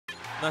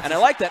And I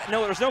like that.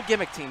 No, there's no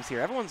gimmick teams here.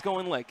 Everyone's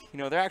going like, you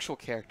know, they're actual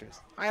characters.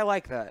 I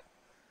like that.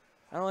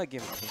 I don't like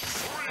gimmick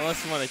teams.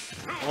 Unless you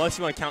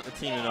want to count the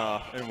team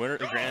in winter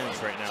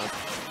grands right now.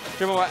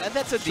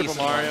 That's a decent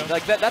Mario. one.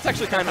 Like that's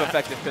actually kind of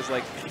effective because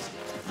like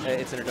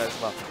it's energized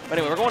as well. But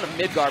anyway, we're going to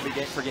Midgar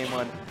for game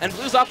 1, and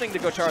Blue's opting to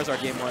go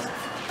Charizard game 1.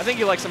 I think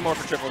he likes him more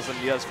for triples than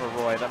he does for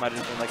Roy. That might have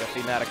just been like a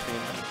thematic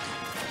theme.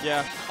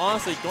 Yeah,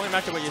 honestly, going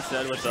back to what you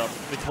said with the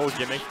whole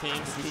gimmick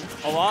teams,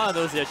 a lot of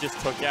those they just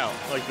took out.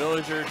 Like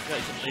Villager,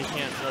 you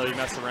can't really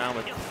mess around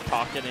with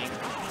pocketing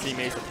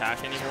teammates'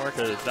 attack anymore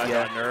because that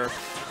got nerfed.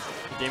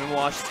 Game &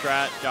 Watch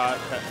strat got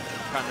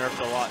nerfed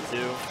a lot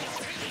too.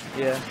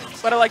 Yeah,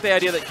 but I like the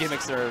idea that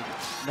gimmicks are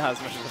not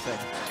as much of a thing.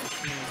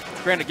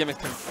 Granted, gimmick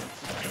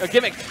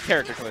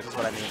character choice is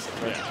what I mean.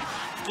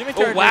 Yeah. Gimmick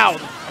Oh wow,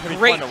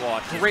 great fun to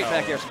watch. Great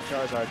back airs from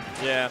Charizard.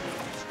 Yeah.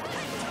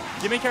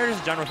 Gimmick characters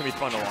in general can be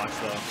fun to watch,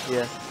 though.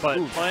 Yeah. But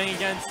playing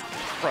against,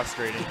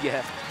 frustrating.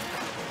 Yeah.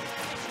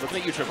 Looking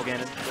at you, Triple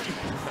Ganon.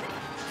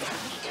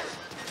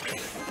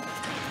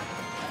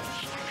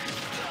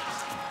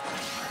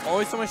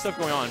 Always so much stuff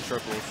going on in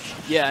triples.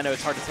 Yeah, I know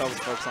it's hard to tell with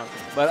folks on,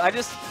 but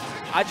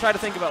I try to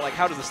think about like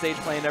how does the stage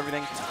play and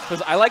everything,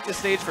 because I like the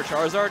stage for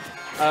Charizard.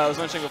 I was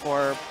mentioning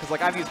before, because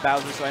like I've used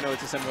Bowser, so I know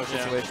it's a similar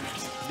situation.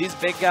 These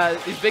big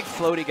guys, these big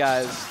floaty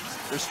guys.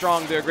 They're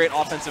strong, they're a great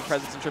offensive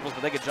presence in triples,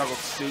 but they get juggled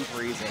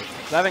super easily.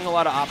 So having a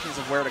lot of options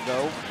of where to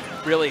go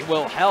really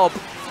will help.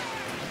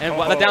 And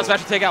the down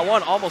smash to take out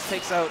one almost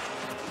takes out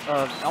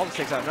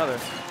another.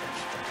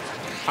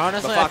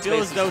 Honestly, I feel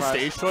as though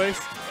stage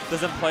choice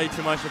doesn't play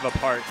too much of a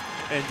part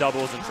in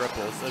doubles and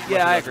triples.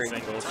 Yeah, I agree.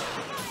 Singles.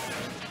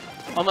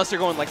 Unless you're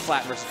going like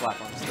flat versus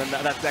platforms, then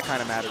that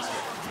kind of matters.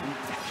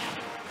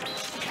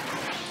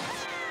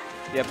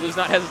 Yeah, Blue's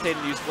not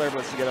hesitating to use Flare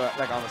Blitz to get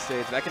back on the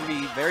stage. That can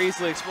be very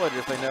easily exploited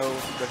if they know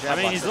the jab.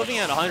 I mean, he's looking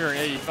at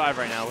 185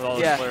 right now with all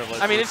those Flare Blitzes.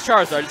 I mean, it's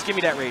Charizard. Just give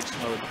me that rage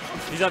mode.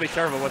 He's got to be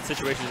careful what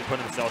situations he put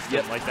himself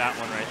in, like that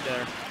one right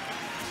there.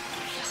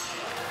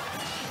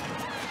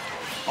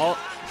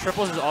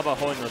 Triples is all about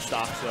holding those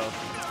stocks, though.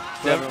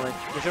 Definitely.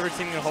 Whichever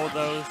team can hold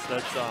those,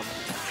 that's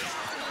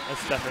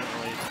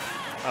definitely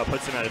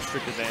puts him at a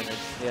strict advantage.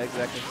 Yeah,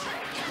 exactly.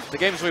 The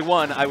games we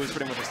won, I was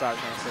pretty much a stock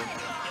master.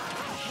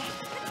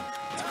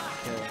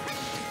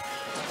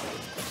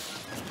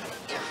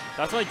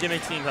 That's why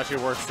gimmick teams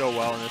actually work so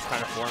well in this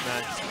kind of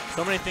format.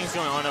 So many things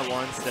going on at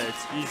once that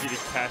it's easy to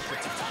catch.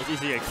 It's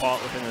easy to get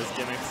caught within those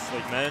gimmicks.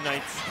 Like Meta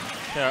Knights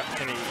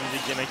can be an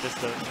easy gimmick just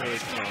to really,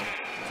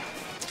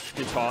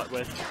 get caught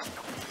with.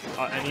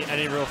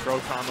 Any real throw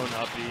combo in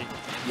up B.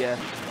 Yeah.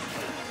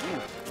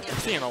 We're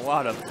seeing a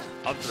lot of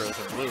up throws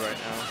in Blue right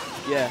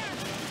now. Yeah.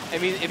 I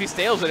mean, if he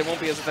stales it, it won't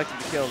be as effective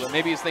to kill. But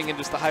maybe he's thinking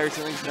just the higher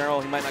ceilings in general,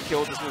 he might not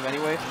kill with this move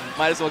anyway.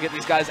 Might as well get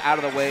these guys out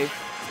of the way.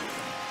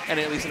 And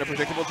at least in a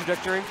predictable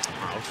trajectory.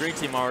 Oh, Green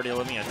Team already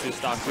living at 2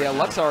 stocks. Yeah,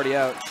 Luck's already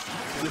out.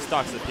 2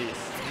 stocks apiece.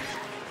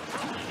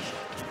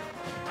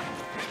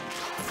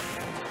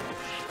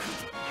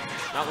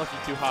 Not looking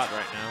too hot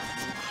right now.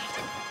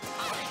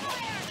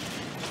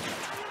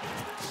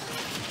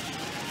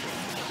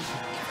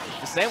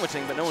 Just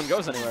sandwiching, but no one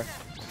goes anywhere.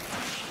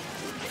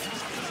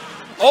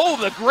 Oh,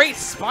 the great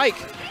spike!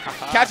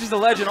 Catches the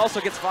ledge and also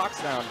gets Fox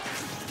down.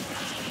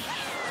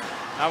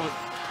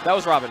 That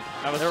was Robin.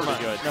 That was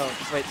pretty good. No,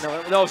 wait,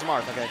 no, that was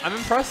Marth. Okay. I'm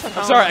impressed.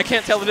 I'm sorry, I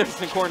can't tell the difference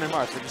between Corn and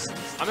Marth.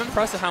 I'm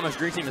impressed at how much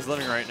Green Team is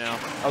living right now.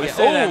 Oh, yeah.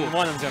 That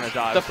one of them's gonna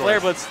die. The Flare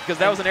Blitz, because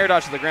that was an air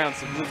dodge to the ground,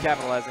 so Blue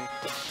capitalizing.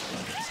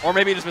 Or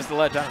maybe he just missed the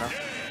ledge, I don't know.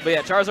 But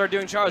yeah, Charizard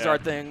doing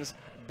Charizard things,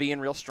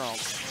 being real strong.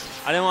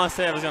 I didn't want to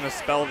say I was gonna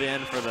spell the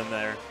end for them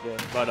there. Yeah.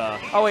 But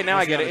oh wait, now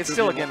I get it. It's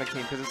still a gimmick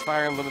team because it's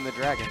Fire Emblem and the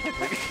Dragon.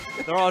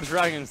 They're all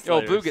dragons.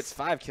 Oh, Blue gets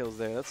 5 kills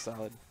there. That's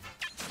solid.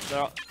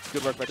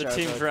 Good work by the Charizard.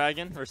 Team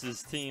Dragon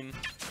versus Team.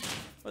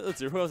 Let's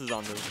see, who else is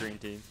on the green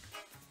team?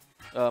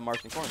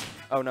 Marth and Corn.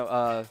 Oh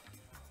no,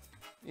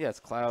 yeah, it's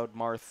Cloud,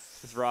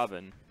 Marth. It's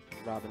Robin.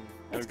 Robin.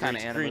 That's kind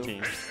of Animu. Green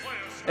team.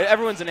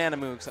 Everyone's an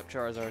Animu except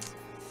Charizard.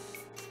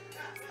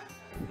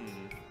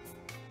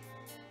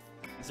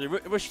 So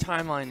which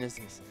timeline is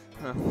this?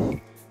 Huh.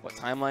 What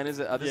timeline is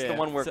it? This is the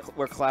one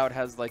where Cloud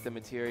has like the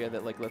materia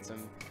that like lets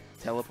him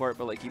teleport,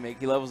 but like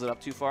he levels it up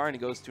too far and he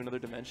goes to another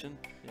dimension,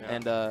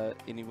 and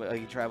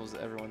he travels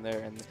everyone there,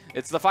 and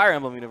it's the Fire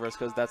Emblem universe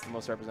because that's the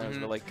most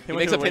representative. But like he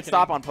makes a pit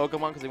stop on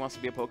Pokemon because he wants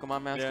to be a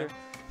Pokemon master. Yeah.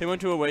 He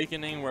went to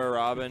Awakening where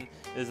Robin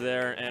is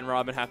there, and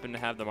Robin happened to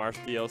have the Marth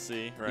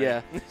DLC, right?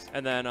 Yeah.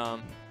 And then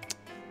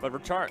but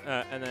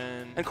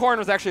and Corn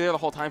was actually there the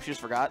whole time. She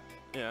just forgot.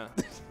 Yeah.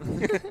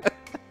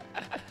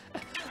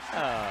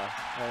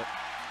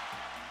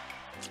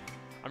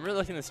 I'm really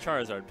liking this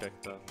Charizard pick,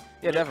 though.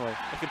 Yeah, definitely.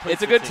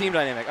 It's a good team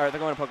dynamic. All right, they're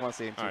going to Pokemon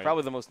Stadium 2. Right.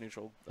 Probably the most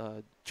neutral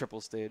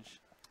triple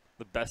stage.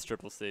 The best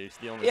triple stage.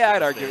 The only. Yeah,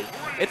 I'd argue.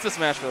 It's the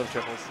Smash for those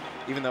triples,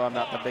 even though I'm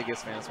not the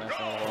biggest fan of Smash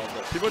in the world.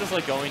 But people just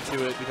like going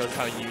to it because of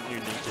how unique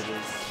it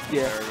is.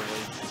 Yeah.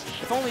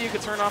 If only you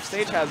could turn off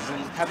stage hazards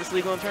and have this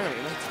legal in tournament,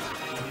 you know?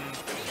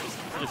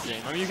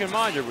 Interesting. I mean, you can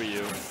mod your Wii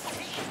U.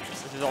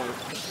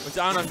 Which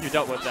I don't know if you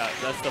dealt with that.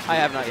 That stuff I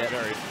have not yet.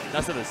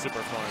 That stuff is super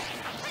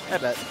fun. I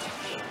bet.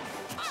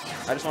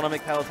 I just want to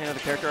make Palutena the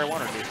character I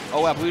want her to be.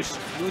 Oh wow, blue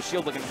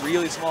shield looking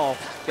really small,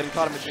 getting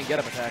caught in between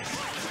get-up attacks.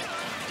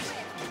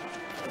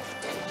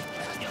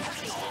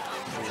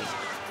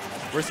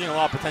 We're seeing a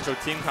lot of potential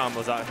team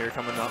combos out here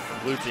coming up from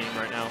blue team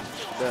right now.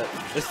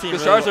 This team the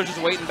Stars are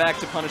just waiting back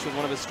to punish with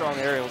one of his strong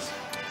aerials.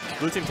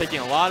 Blue team taking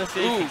a lot of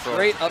stage control.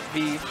 Great up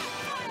B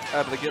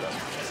out of the get-up.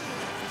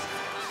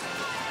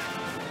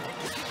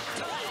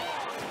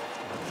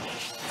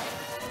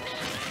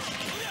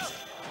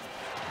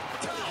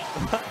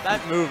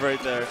 That move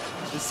right there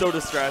is so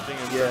distracting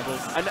in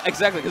circles.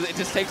 Exactly, because it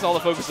just takes all the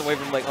focus away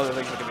from like other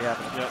things that could be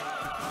happening. Yep.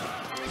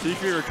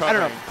 C3 recovering. I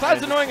don't know.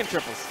 Cloud's annoying in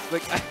triples.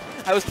 Like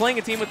I was playing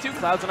a team with 2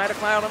 Clouds, and I had a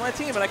Cloud on my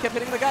team, and I kept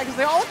hitting the guy because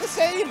they all look the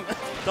same.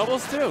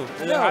 Doubles too.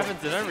 It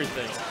happens in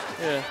everything.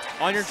 Yeah.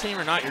 On your team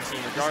or not your team,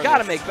 regardless. He's got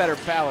to make better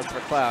balance for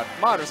Cloud.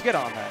 Modders, get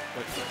on that.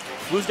 But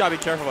Blue's got to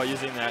be careful about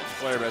using that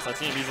flare burst. I've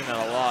seen him using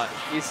that a lot.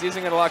 He's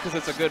using it a lot because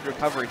it's a good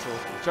recovery tool.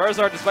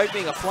 Charizard, despite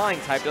being a flying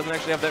type, doesn't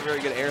actually have that very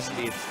good air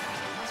speed.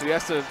 So he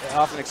has to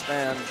often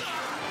expand.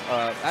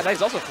 And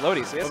he's also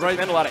floaty, so he has to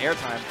spend a lot of air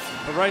time.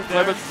 But right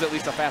there, Flare is at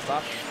least a fast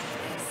option.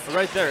 But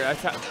right there,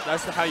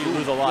 that's how you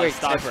lose a lot of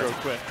stocks real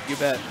quick. You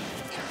bet.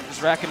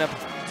 Just racking up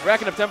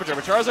temperature.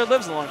 But Charizard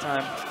lives a long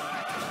time.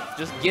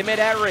 Just give me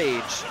that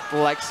rage,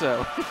 like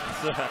so.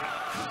 Yeah,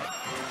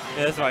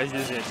 that's why he's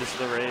using it, just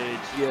the rage.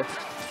 Yeah.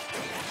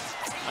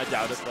 I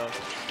doubt it though.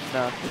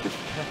 No.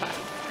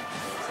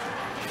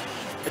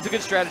 It's a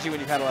good strategy when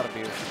you've had a lot of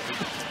beer.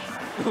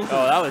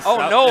 Oh, that was. Oh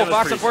that, no! that was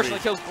Fox unfortunately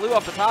kills Blue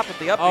off the top with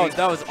the up B. Oh,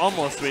 that was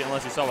almost sweet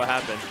unless you saw what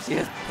happened.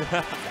 Yeah.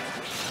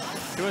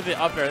 He went the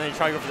up air and then he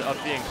tried to go for the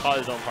up B and caught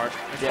his own part.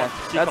 Yeah,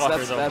 that's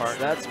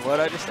what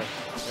I just said.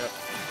 Yep.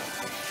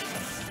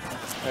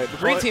 All right, the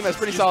green team has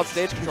pretty solid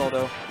stage control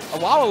though.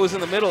 Wawa was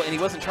in the middle and he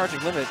wasn't charging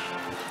limit.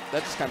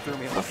 That just kind of threw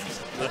me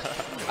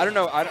off. I don't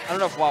know. I don't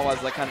know if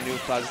Wawa's like kind of new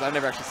with Clouds. I've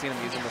never actually seen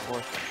him use them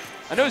before.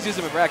 I know he's used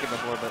them in bracket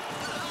before, but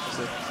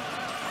we'll see.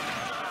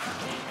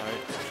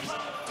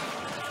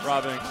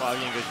 Robin and Cloud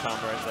getting a good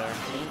combo right there.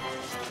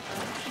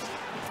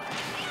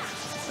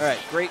 All right,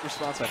 great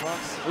response by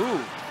Fox. Ooh.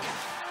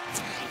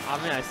 I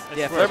mean,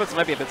 yeah, Flare Blitz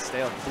might be a bit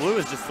stale. Blue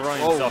is just throwing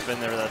himself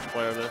in there with that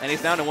Flare Blitz. And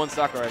he's down to 1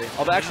 stock already.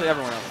 Although actually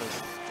everyone else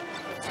is.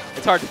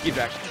 It's hard to keep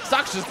track.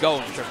 Stocks just go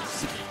in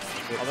triples.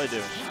 All they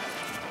do.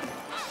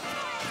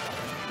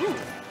 Ooh.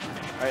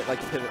 All right, like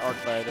the pivot arc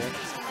fire there.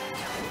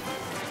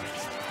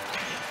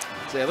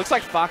 So yeah, it looks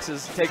like Fox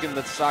is taking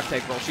the stock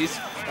take role. She's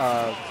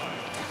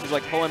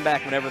like pulling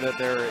back whenever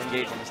they're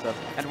engaging and stuff.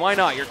 And why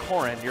not? You're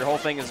Corrin. Your whole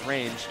thing is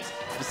range.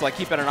 Just like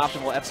keep at an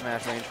optimal F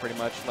smash range pretty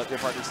much. Let your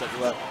partner set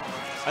you up.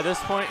 At this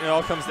point, it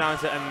all comes down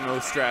to MMO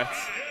strats.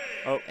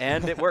 Oh,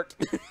 and it worked.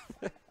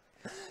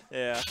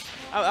 Yeah,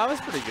 that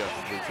was pretty good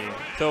for the team.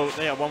 So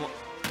yeah,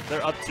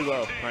 they're up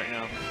 2-0 right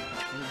now.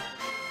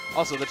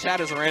 Also, the chat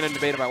is a random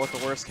debate about what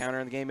the worst counter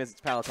in the game is. It's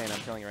Palutena,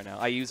 I'm telling you right now.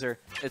 I use her.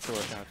 It's the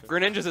worst counter.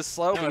 Greninja's is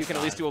slow, but you can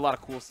at least do a lot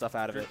of cool stuff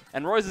out of it.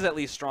 And Roy's is at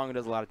least strong and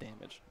does a lot of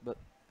damage. But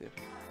yeah.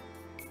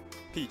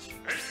 Peach.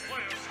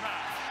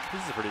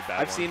 This is a pretty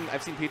bad one.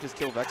 I've seen Peaches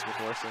kill Vex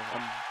before, so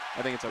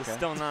I think it's okay. It's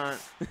still not.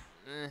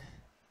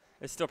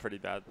 It's still pretty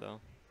bad though,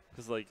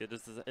 because like it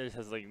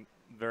has like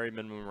very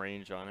minimum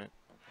range on it.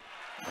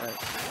 Right.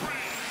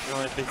 It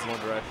only faces one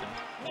direction.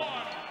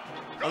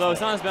 Although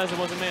it's not as bad as it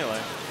was in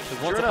Melee.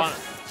 Because once upon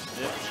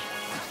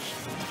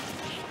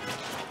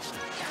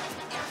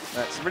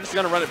Alright, so we're just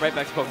gonna run it right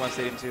back to Pokemon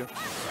Stadium 2.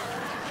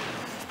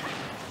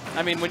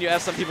 I mean, when you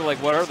ask some people like,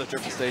 what are the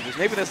triple stages?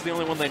 Maybe that's the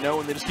only one they know,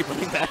 and they just keep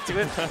running back to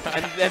it,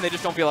 and then they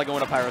just don't feel like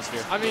going to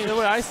Pyrosphere. I mean, the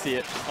way I see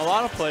it, a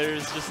lot of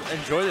players just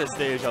enjoy this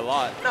stage a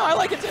lot. No, I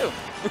like it too.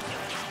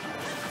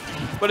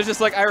 But it's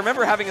just like, I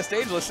remember having a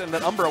stage list and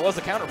that Umbra was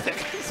a counter pick.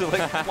 So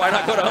like, why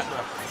not go to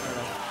Umbra?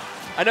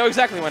 I know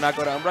exactly why not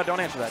go to Umbra. Don't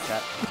answer that,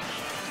 chat.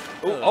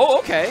 Ooh, oh,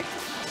 okay.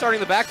 Starting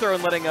the back throw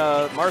and letting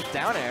Marth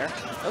down air.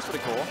 That's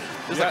pretty cool.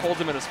 Just like holds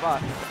him in a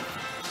spot.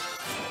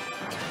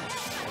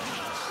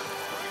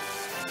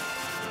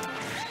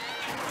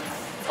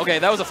 Okay,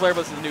 that was a Flare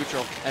Blitz to the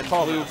neutral. And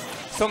Blue.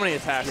 So many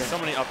attacks, so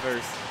many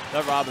uppers.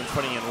 That Robin's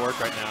putting in work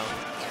right now.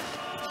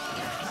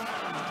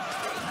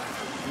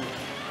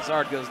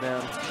 Zard goes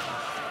down.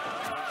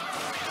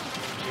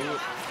 Ooh,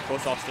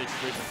 close off stage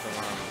treatment from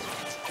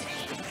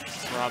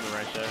Robin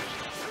right there.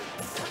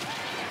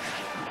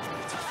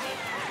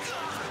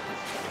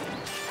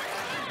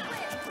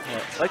 Yeah,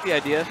 I like the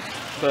idea,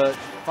 but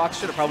Fox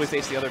should have probably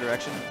faced the other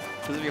direction.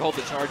 Because if you hold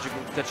the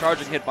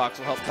charging hitbox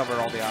will help cover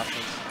all the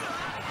options.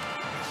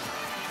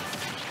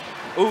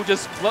 Ooh,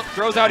 just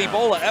throws out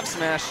Ebola F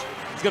smash.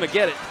 He's gonna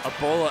get it.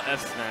 Ebola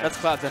F smash. That's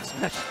Cloud's F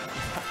smash.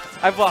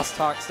 I've lost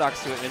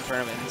stocks to it in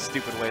tournament in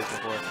stupid ways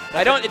before.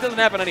 It doesn't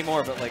happen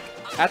anymore, but like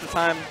at the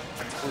time,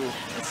 ooh,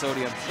 the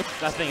sodium.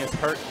 That thing is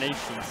hurt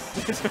nations.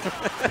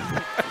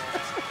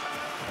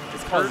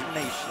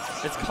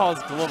 It's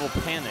caused global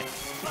panic.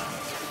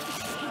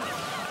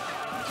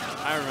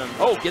 I remember.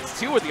 Oh, gets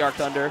 2 with the Arc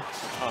Thunder.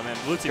 Oh man,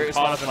 Blue team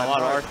caught up in a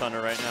lot of Arc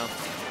Thunder right now.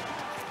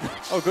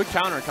 Oh, good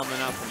counter coming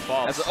out from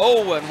False.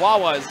 Oh, and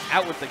Wawa is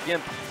out with the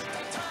Gimp.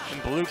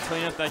 And Blue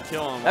clean up that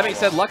kill on That being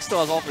Wawa. said, Lux still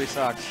has all 3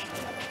 stocks.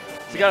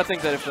 So you got to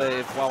think that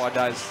if Wawa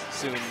dies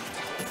soon,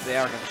 they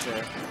are going to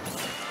share.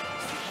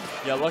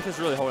 Yeah, Luck is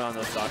really holding on to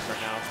those stocks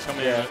right now.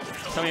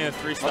 Coming in with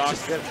 3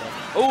 stocks.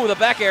 Oh, the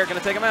back air going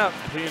to take him out.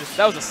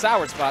 That was a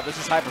sour spot. This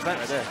is high percent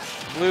right there.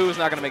 Blue is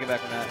not going to make it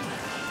back from that.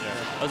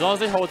 Yeah. As long as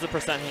he holds the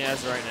percent he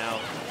has right now,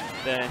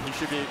 then he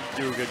should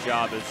do a good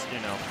job as, you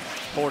know,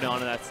 holding on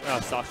to that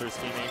stock for his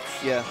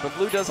teammates. Yeah, but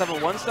Blue does have a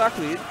 1 stock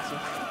lead. So.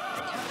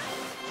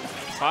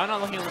 Probably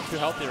not looking too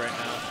healthy right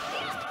now.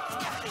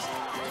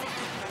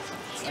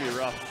 It's going to be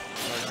rough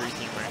for our green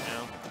team right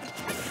now.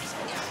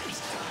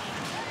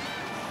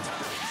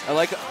 I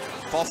like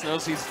False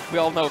knows we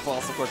all know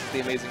False, of course, is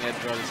the amazing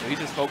edge guard, so he's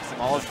just focusing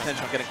all his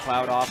attention on getting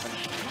Cloud off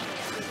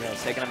and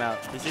taking him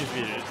out. He seems to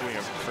be doing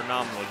a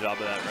phenomenal job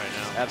of that right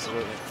now.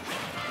 Absolutely.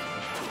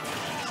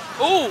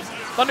 Ooh!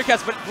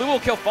 Thundercats, but Blue will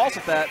kill False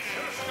with that.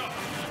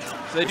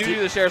 So they do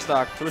the share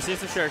stock. So we're seeing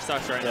some share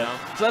stocks right now.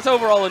 So that's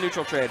overall a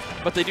neutral trade,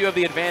 but they do have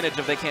the advantage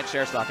of they can't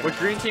share stock anymore. What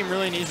green team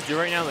really needs to do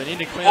right now, they need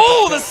to clean up.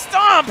 Oh, the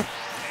stomp!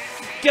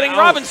 Getting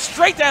Robin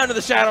straight down to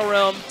the Shadow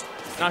Realm.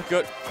 Not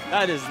good.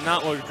 That is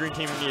not what green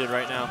team needed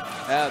right now.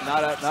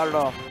 Not at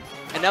all.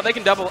 And now they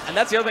can double, and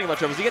that's the other thing about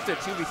Troubles. You get to a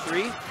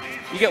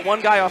 2v3, you get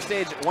one guy off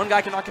stage, one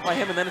guy can occupy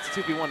him, and then it's a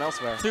 2v1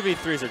 elsewhere.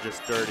 2v3s are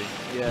just dirty.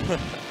 Yeah.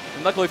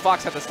 And luckily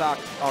Fox had the stock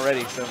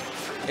already, so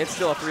it's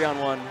still a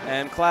 3-on-1,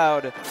 and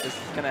Cloud is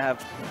going to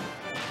have...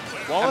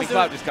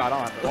 Cloud just got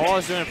on.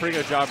 Wawa's doing a pretty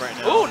good job right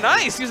now. Ooh,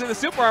 nice! Using the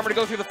super armor to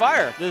go through the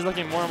fire. This is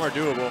looking more and more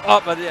doable.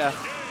 Oh, but yeah.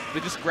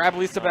 They just grab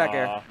Lisa back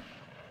air.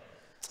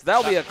 So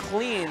that'll be a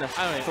clean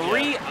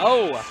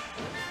 3-0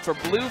 for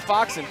Blue,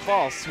 Fox, and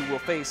False, who will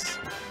face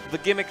the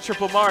Gimmick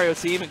Triple Mario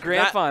team in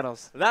Grand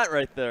Finals. That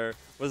right there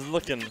was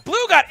looking...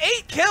 Blue got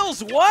 8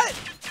 kills, what?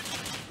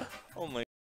 Oh my